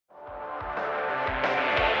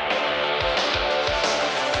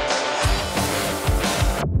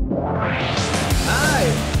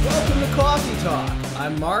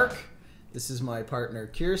Mark. This is my partner,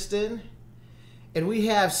 Pierson. And we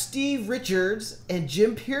have Steve Richards and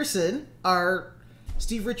Jim Pierson, our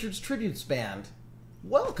Steve Richards Tributes Band.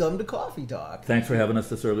 Welcome to Cawffee Tawk. Thanks for having us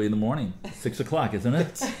this early in the morning. 6 o'clock, isn't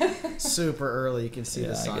it? Super early. You can see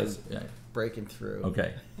the sun yeah. breaking through.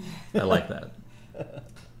 Okay. I like that.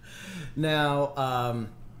 Now,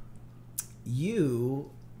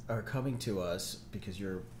 you are coming to us because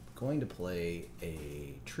you're going to play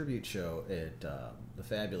a tribute show at the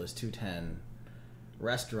fabulous 210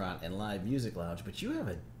 Restaurant and Live Music Lounge, but you have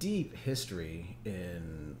a deep history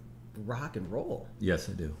in rock and roll. Yes,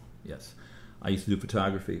 I do. Yes. I used to do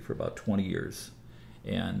photography for about 20 years,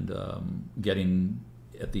 and getting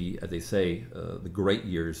at the, as they say, the great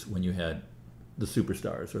years when you had the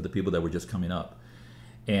superstars or the people that were just coming up.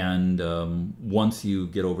 And once you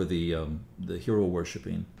get over the hero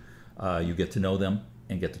worshiping, you get to know them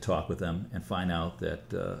and get to talk with them and find out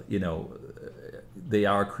that, you know, they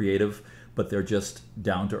are creative, but they're just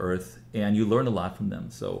down to earth, and you learn a lot from them.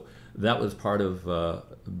 So that was part of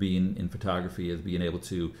being in photography, is being able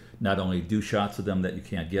to not only do shots of them that you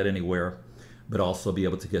can't get anywhere, but also be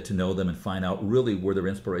able to get to know them and find out really where their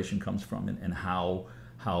inspiration comes from and how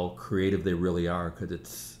creative they really are,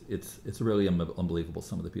 because it's really unbelievable,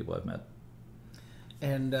 some of the people I've met.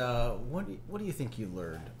 And what do you think you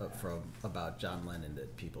learned about John Lennon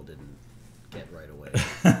that people didn't get right away?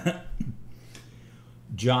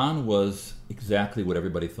 John was exactly what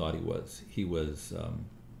everybody thought he was. He was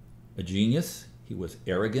a genius. He was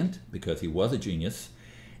arrogant because he was a genius,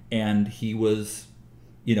 and he was,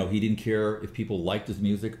 you know, he didn't care if people liked his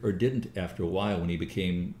music or didn't after a while when he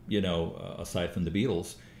became, you know, aside from the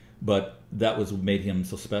Beatles. But that was what made him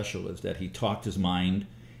so special, is that he talked his mind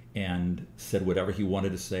and said whatever he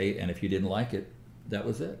wanted to say, and if you didn't like it, that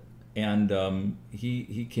was it. And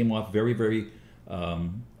he came off very, very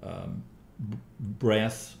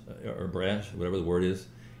brash, whatever the word is.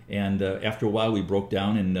 And after a while, we broke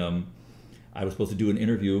down, and I was supposed to do an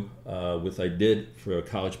interview, which I did for a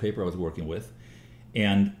college paper I was working with.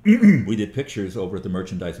 And we did pictures over at the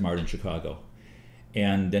Merchandise Mart in Chicago.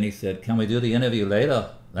 And then he said, "Can we do the interview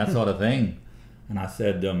later?" That sort of thing. And I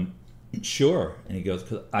said, "Sure." And he goes,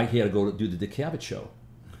 because he had to go to do the DeCavett show.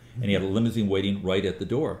 And he had a limousine waiting right at the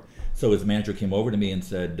door. So his manager came over to me and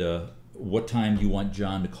said, "What time do you want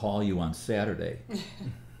John to call you on Saturday?"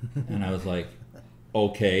 And I was like,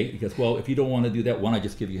 "Okay." He goes, "Well, if you don't want to do that, why don't I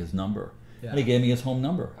just give you his number?" Yeah. And he gave me his home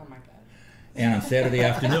number. Oh my God. And on Saturday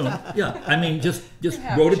afternoon, yeah, I mean, just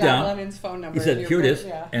have wrote it John down. Lennon's phone number. He said, "Here it is,"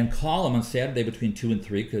 yeah. and call him on Saturday between 2 and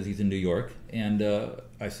 3 because he's in New York. And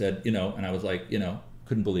I said, you know, and I was like, you know,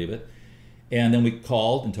 couldn't believe it. And then we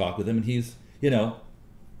called and talked with him, and he's, you know,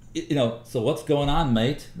 so what's going on,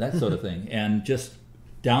 mate? That sort of thing, and just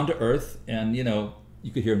down to earth. And you know,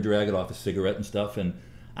 you could hear him drag it off a cigarette and stuff. And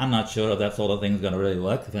I'm not sure if that sort of thing's going to really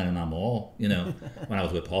work depending on all, you know, when I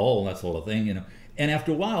was with Paul, that sort of thing, you know. And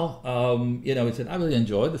after a while, you know, he said, "I really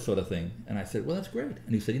enjoyed this sort of thing." And I said, "Well, that's great."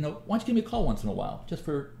 And he said, "You know, why don't you give me a call once in a while, just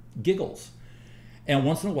for giggles?" And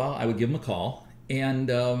once in a while, I would give him a call,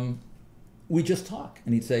 and we'd just talk.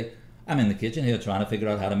 And he'd say, "I'm in the kitchen here trying to figure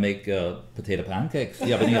out how to make potato pancakes. Do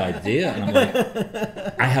you have any idea?" And I'm like,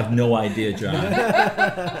 "I have no idea, John.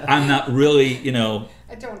 I'm not really, you know."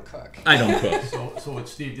 I don't cook. I don't cook. So what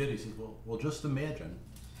Steve did, he said, well, just imagine.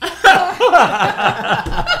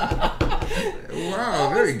 Wow,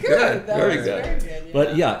 very good. Very good. Very good, yeah.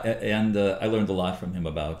 But yeah, and I learned a lot from him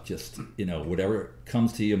about just, you know, whatever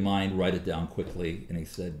comes to your mind, write it down quickly. And he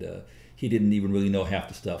said he didn't even really know half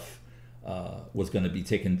the stuff was going to be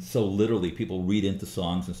taken so literally. People read into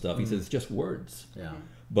songs and stuff. He said it's just words. Yeah.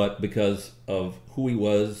 But because of who he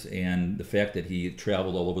was and the fact that he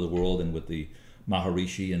traveled all over the world and with the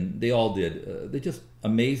Maharishi, and they all did, they're just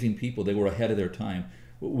amazing people. They were ahead of their time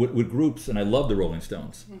with groups, and I love the Rolling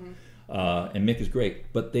Stones. Mm-hmm. And Mick is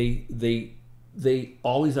great, but they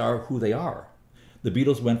always are who they are. The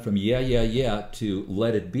Beatles went from yeah, yeah, yeah to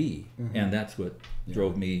Let It Be, and that's what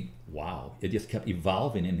drove me, wow. It just kept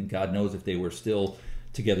evolving, and God knows if they were still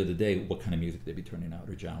together today, what kind of music they'd be turning out,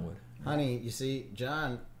 or John would. Honey, you see,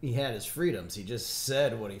 John, he had his freedoms. He just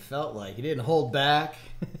said what he felt like. He didn't hold back.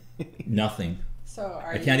 Nothing. So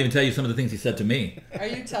I can't even tell you some of the things he said to me. Are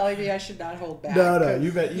you telling me I should not hold back? No,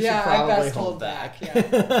 you bet. You should probably I best hold hold back.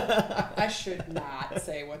 Yeah. I should not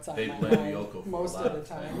say what's on They my blame mind Yoko for most a lot of the of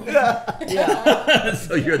time. Yeah.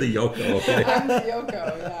 So you're the Yoko, okay? I'm the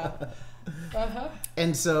Yoko, yeah. Uh-huh.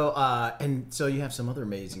 And so you have some other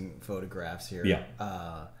amazing photographs here. Yeah.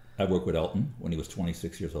 I worked with Elton when he was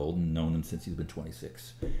 26 years old, and known him since he's been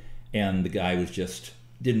 26. And the guy was just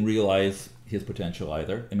didn't realize his potential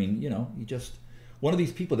either. I mean, you know, he just one of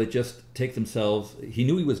these people that just take themselves. He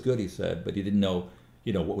knew he was good, he said, but he didn't know,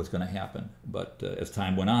 what was going to happen. But as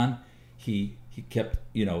time went on, he kept,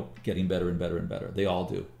 getting better and better and better. They all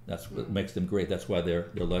do. That's what makes them great. That's why they're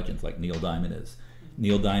legends, like Neil Diamond is.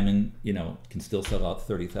 Neil Diamond, can still sell out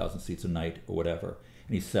 30,000 seats a night or whatever,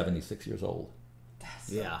 and he's 76 years old.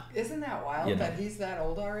 Isn't that wild that he's that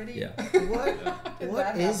old already? Yeah.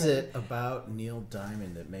 What is it about Neil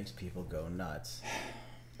Diamond that makes people go nuts?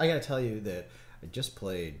 I got to tell you that I just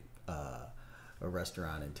played a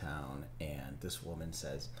restaurant in town, and this woman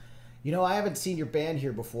says, I haven't seen your band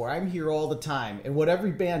here before. I'm here all the time. And what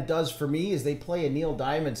every band does for me is they play a Neil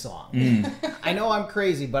Diamond song. I know I'm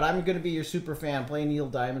crazy, but I'm going to be your super fan. Play a Neil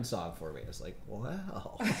Diamond song for me. It's like,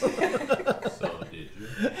 wow. So did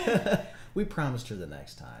you? We promised her the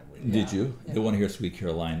next time. Did you? Yeah. They want to hear Sweet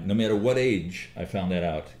Caroline. No matter what age, I found that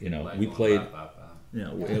out. We played.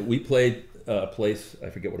 We played a place, I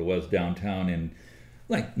forget what it was, downtown, and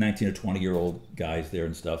like 19 or 20-year-old guys there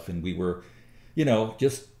and stuff, and we were,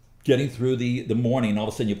 just getting through the morning. All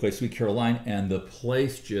of a sudden, you play Sweet Caroline, and the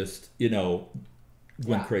place just,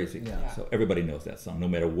 went crazy. Yeah. So everybody knows that song, no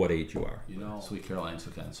matter what age you are. Sweet Caroline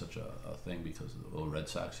took on such a thing because the Red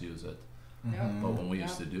Sox use it. Mm-hmm. But when we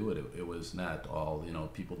used to do it, it was not all,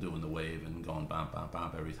 people doing the wave and going bump, bump,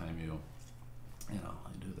 bump every time you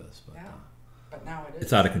do this. But, but now it is.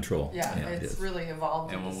 It's out of control. Yeah, it's really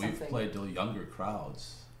evolved and into when we something. played to younger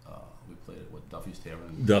crowds, we played it with Duffy's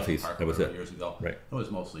Tavern. Duffy's, Park that was it. Years ago. Right. It was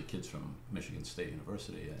mostly kids from Michigan State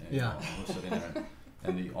University. And, we're sitting there,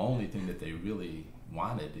 and the only thing that they really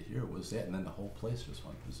wanted to hear was that, and then the whole place just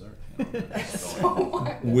went berserk.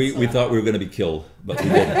 We thought we were going to be killed, but we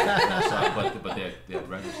didn't. But they had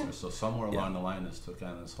registered. So somewhere along the line, this took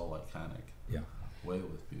on this whole iconic way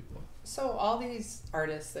with people. So all these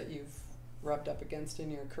artists that you've rubbed up against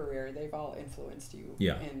in your career, they've all influenced you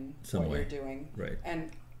in some what way. you're doing. Right. And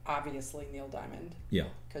obviously Neil Diamond. Yeah.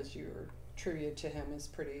 Because your tribute to him is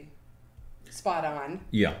pretty spot on.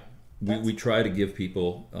 Yeah. We try to give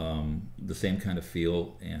people the same kind of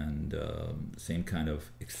feel and same kind of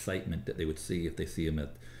excitement that they would see if they see him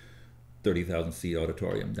at 30,000 seat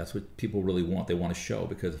auditorium. That's what people really want. They want a show,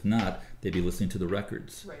 because if not, they'd be listening to the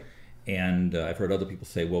records. Right. And I've heard other people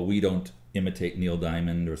say, well, we don't imitate Neil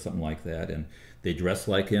Diamond or something like that. And they dress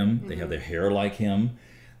like him. They have their hair like him.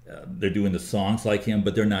 They're doing the songs like him,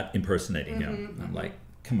 but they're not impersonating him. I'm like,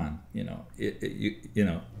 come on,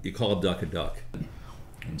 you call a duck a duck.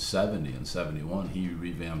 In 70 and 71, he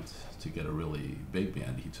revamped to get a really big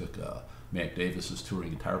band. He took Mac Davis's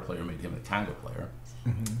touring guitar player, made him a conga player.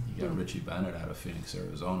 He got Richie Bennett out of Phoenix,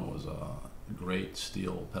 Arizona, was a great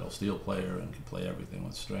pedal steel player and could play everything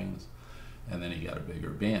with strings. And then he got a bigger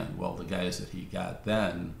band. Well, the guys that he got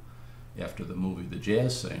then, after the movie The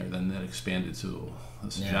Jazz Singer, then that expanded to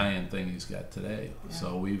this giant thing he's got today. Yeah.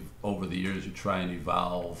 So over the years, you try and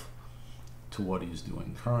evolve to what he's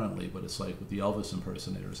doing currently, but it's like with the Elvis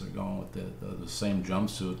impersonators, they're going with the same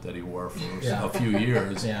jumpsuit that he wore for a few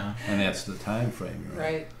years, and that's the time frame.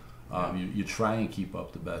 Right. You try and keep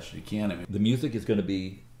up the best you can. I mean, the music is going to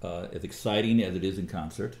be as exciting as it is in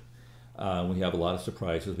concert. We have a lot of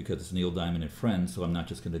surprises because it's Neil Diamond and Friends, so I'm not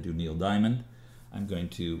just going to do Neil Diamond. I'm going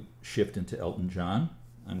to shift into Elton John.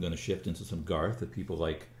 I'm going to shift into some Garth, if people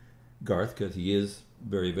like Garth, because he is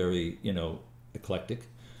very, very, eclectic.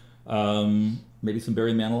 Maybe some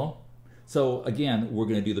Barry Manilow. So again, we're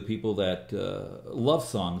going to do the people that love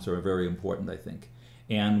songs are very important, I think.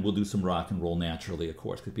 And we'll do some rock and roll naturally, of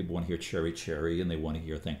course, because people want to hear Cherry Cherry and they want to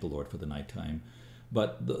hear Thank the Lord for the Nighttime.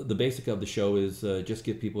 But the basic of the show is just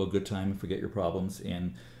give people a good time and forget your problems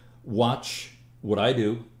and watch what I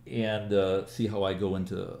do and see how I go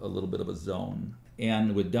into a little bit of a zone.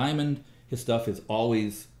 And with Diamond, his stuff is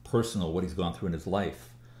always personal, what he's gone through in his life.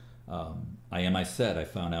 I Said, I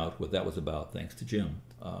found out what that was about thanks to Jim.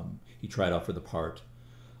 He tried out for the part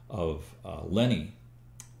of Lenny,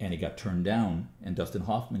 and he got turned down, and Dustin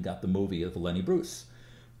Hoffman got the movie of Lenny Bruce.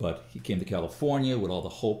 But he came to California with all the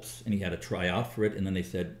hopes, and he had to try out for it, and then they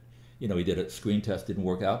said, he did a screen test, didn't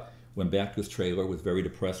work out, went back to his trailer, was very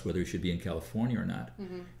depressed whether he should be in California or not.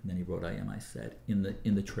 And then he wrote I Said in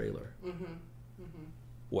the trailer.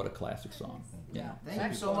 What a classic song. Yeah.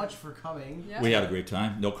 Thank you so much for coming. Yeah. We had a great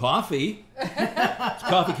time. No coffee. It's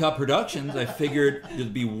Coffee Cup Productions. I figured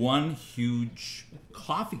there'd be one huge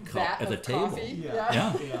coffee cup at the table. Coffee?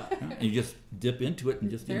 Yeah. And you just dip into it and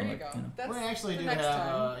just, there you go. We actually do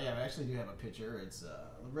have a picture. It's the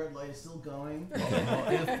red light is still going.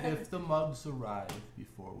 if the mugs arrive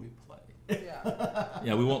before we play. Yeah.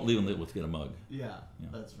 Yeah, we won't leave them with get a mug. Yeah,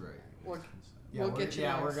 that's right. We'll get you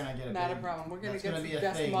mugs. We're gonna get a Not big, a problem. We're gonna that's get gonna some be a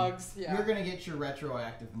best thing. mugs. Yeah. You're gonna get your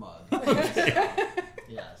retroactive mug.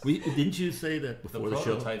 Yes. Didn't you say that The before the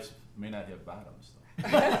show? prototypes may not have bottoms,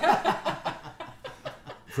 though.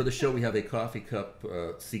 For the show, we have a coffee cup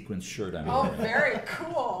sequence shirt on. Oh, very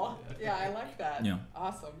cool. Yeah, I like that. Yeah.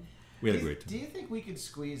 Awesome. We had a great Do time. you think we could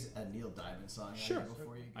squeeze a Neil Diamond song Sure. out here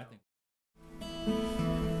before you go? I think.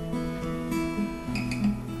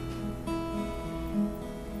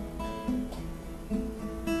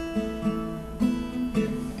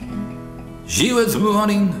 She was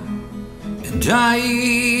morning and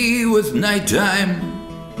I was nighttime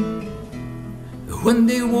when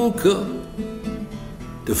they woke up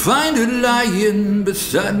to find her lying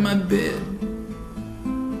beside my bed.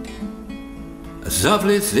 I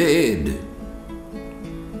softly said,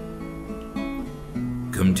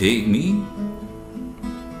 "Come take me."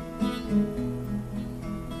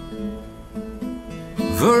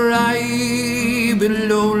 For I've been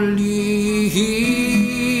lonely,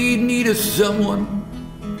 needed someone.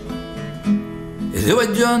 As if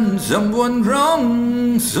I'd done someone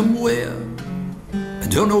wrong somewhere. I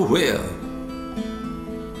don't know where.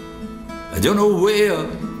 I don't know where.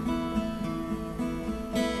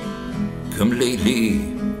 Come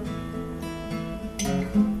lately.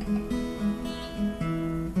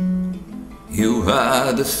 You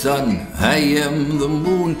are the sun, I am the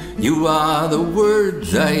moon. You are the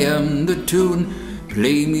words, I am the tune.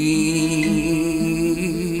 Play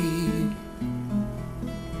me.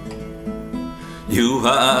 You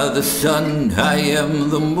are the sun, I am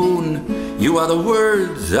the moon. You are the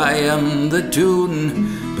words, I am the tune.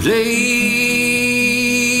 Play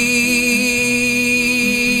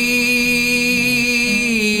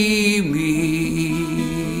me.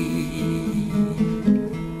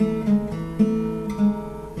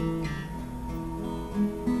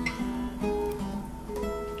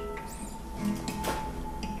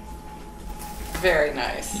 Very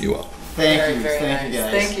nice. You are. Thank you, Very thank you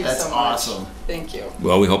nice. guys. Thank you That's so much. awesome. Thank you.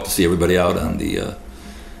 Well, we hope to see everybody out on the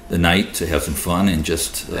night to have some fun and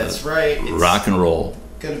just That's right. It's rock and roll.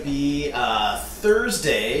 gonna be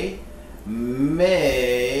Thursday,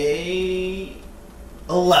 May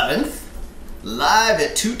 11th, live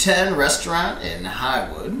at 210 Restaurant in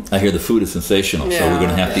Highwood. I hear the food is sensational, so we're going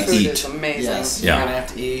to have the to food eat. is amazing. Yes, Yeah. you're gonna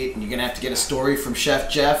have to eat, and you're gonna have to get a story from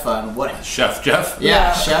Chef Jeff on what. Chef Jeff?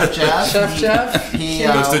 Yeah, Chef Jeff. Chef Jeff? He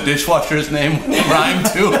Does the dishwasher's name rhyme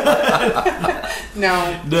too?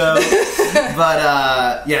 No. no,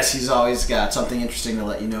 but yes, he's always got something interesting to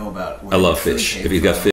let you know about. I where love the food fish. came If you've got from. fish.